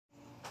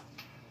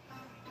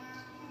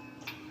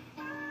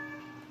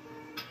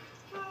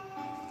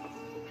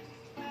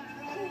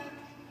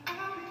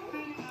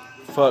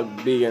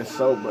Fuck being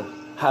sober.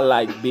 I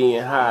like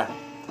being high.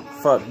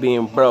 Fuck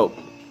being broke.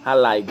 I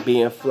like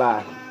being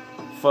fly.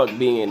 Fuck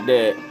being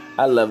dead.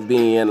 I love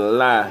being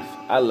alive.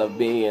 I love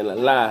being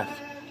alive.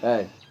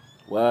 Hey,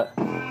 what?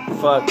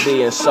 Fuck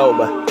being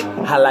sober.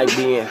 I like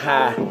being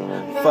high.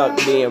 Fuck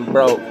being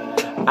broke.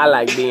 I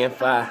like being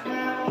fly.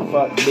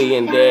 Fuck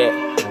being dead.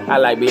 I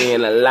like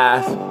being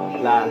alive.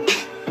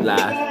 Live,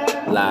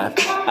 live, live.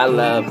 I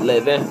love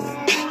living.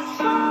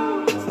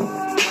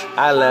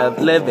 I love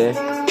living.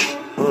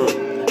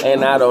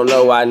 And I don't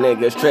know why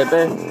niggas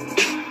tripping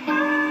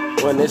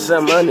when there's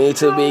some money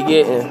to be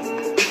getting.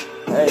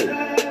 Hey,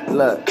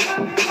 look,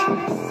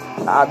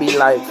 I be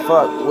like,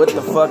 fuck, what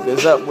the fuck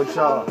is up with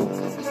y'all?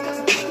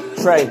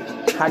 Trey,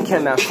 I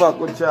cannot fuck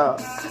with y'all.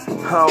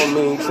 I don't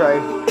mean Trey,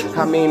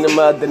 I mean them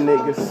other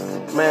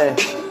niggas. Man,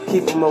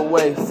 keep them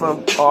away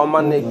from all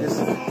my niggas,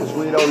 cause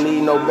we don't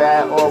need no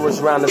bad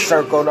auras around the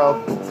circle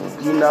though.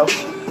 You know,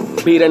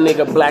 beat a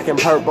nigga black and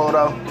purple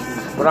though,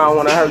 but I don't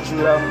wanna hurt you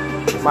though.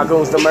 My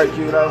goons to murk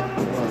you though.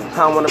 I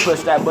don't wanna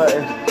push that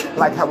button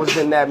like I was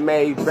in that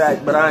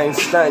Maybach, but I ain't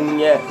stunting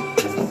yet,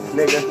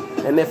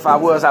 nigga. And if I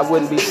was, I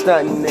wouldn't be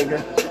stunting,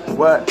 nigga.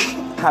 What?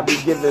 I be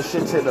giving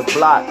shit to the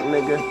block,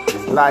 nigga.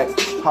 Like,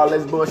 all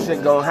this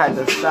bullshit gon' have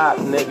to stop,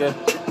 nigga.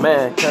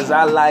 Man, cause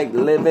I like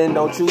living,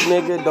 don't you,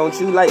 nigga? Don't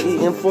you like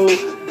eating food?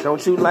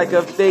 Don't you like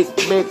a thick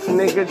bitch,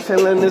 nigga,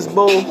 chillin' this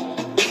bull?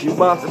 You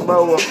bounce to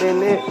blow up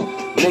in it,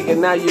 nigga,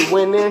 now you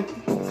winning.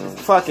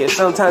 Fuck it,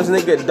 sometimes,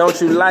 nigga,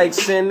 don't you like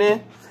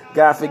sinning?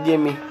 God forgive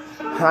me,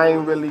 I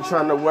ain't really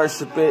trying to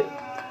worship it,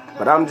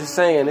 but I'm just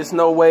saying, it's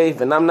no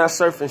wave and I'm not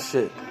surfing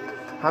shit.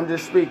 I'm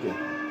just speaking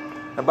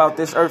about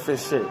this earth and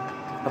shit,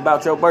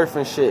 about your birth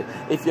and shit,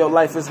 if your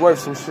life is worth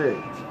some shit.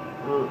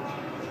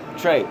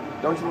 Trey,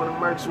 don't you want to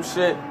murk some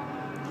shit?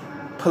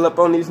 Pull up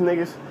on these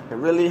niggas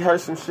and really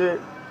hurt some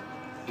shit?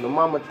 The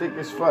mama thick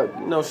as fuck,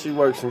 you know she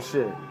works some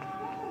shit.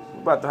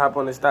 You about to hop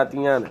on this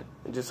thotiana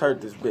and just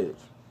hurt this bitch.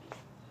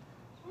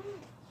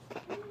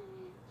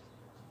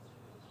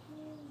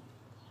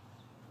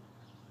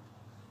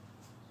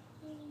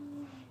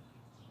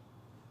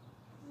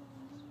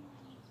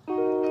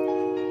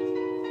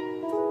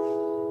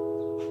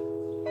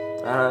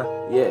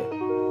 Yeah.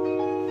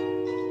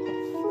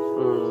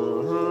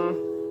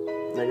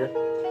 Nigga.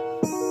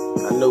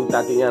 I knew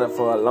Thotiana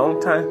for a long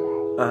time.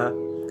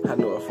 I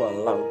knew her for a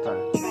long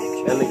time.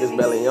 That niggas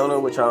belly on her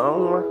with your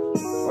own one?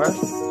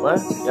 What?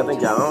 Y'all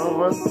think y'all own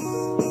one?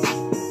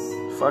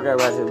 Fuck that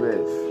ratchet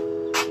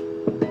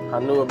bitch. I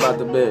knew about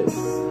the bitch.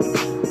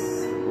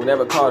 We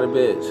never called her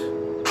bitch.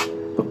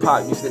 But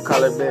Pac used to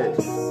call her bitch.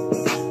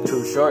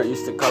 Too Short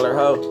used to call her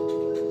hoe.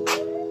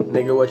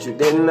 Nigga, what you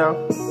didn't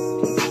know?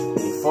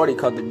 40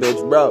 called the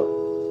bitch bro.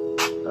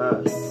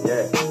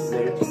 Yeah,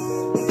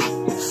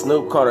 nigga.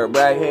 Snoop called her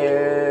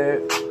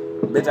blackhead.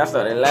 Bitch, I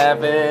started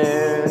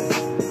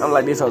laughing. I'm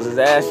like, these hoes is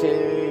ashy.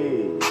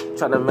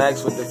 Tryna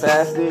max with the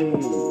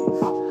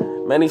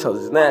fasties. Man, these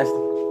hoes is nasty.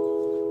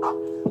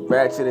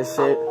 Ratchet and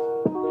shit.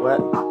 What?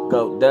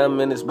 Go dumb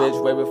in this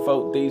bitch. Way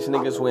before these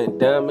niggas went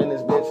dumb in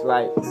this bitch.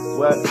 Like,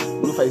 what?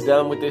 Blueface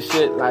done with this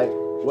shit. Like,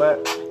 what?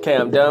 Okay,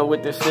 I'm done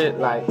with this shit.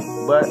 Like,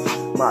 what?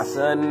 My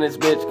son in this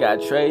bitch,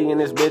 got Trey in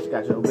this bitch,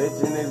 got your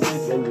bitch in this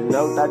bitch, and you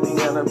know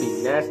Thotiana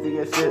be nasty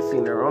as shit.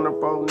 Seen her on the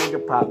phone, nigga,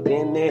 popped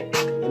in it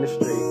in the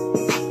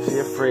street. She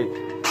a freak.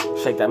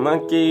 Shake that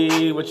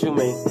monkey, what you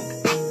mean?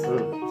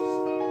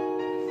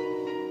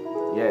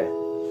 Yeah.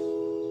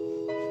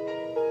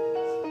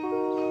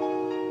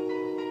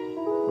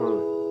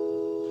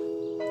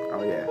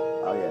 Oh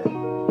yeah.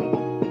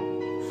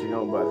 She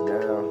gon' bust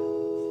down.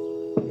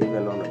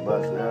 Even on the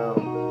bus now.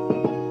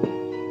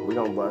 We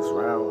gon' bust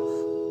rounds.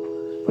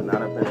 But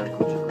not up in that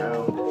coochie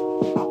ground.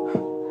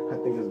 I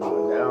think it's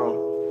going down.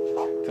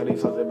 Tell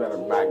these hoes they better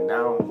back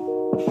down.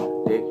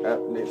 Dick up,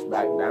 bitch,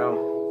 back down.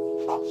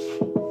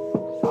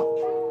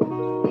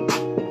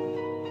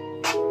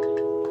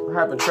 What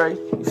happened, Trey?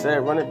 He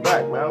said run it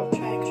back, man.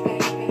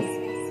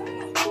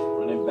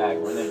 Run it back.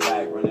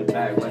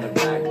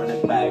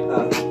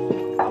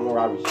 I'm a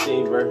raw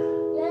receiver.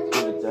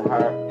 Give it to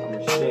her. I'm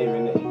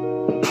receiving it.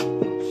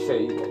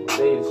 Shit, you gon'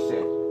 say the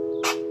shit.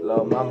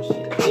 Lil' mama, she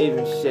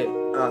even shit.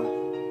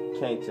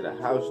 Came to the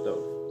house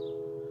though.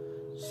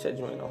 Said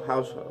you ain't no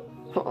household.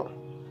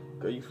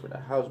 Girl, you for the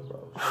house,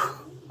 bro.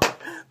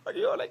 But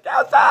you on the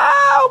couch?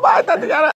 Oh, my Thotiana.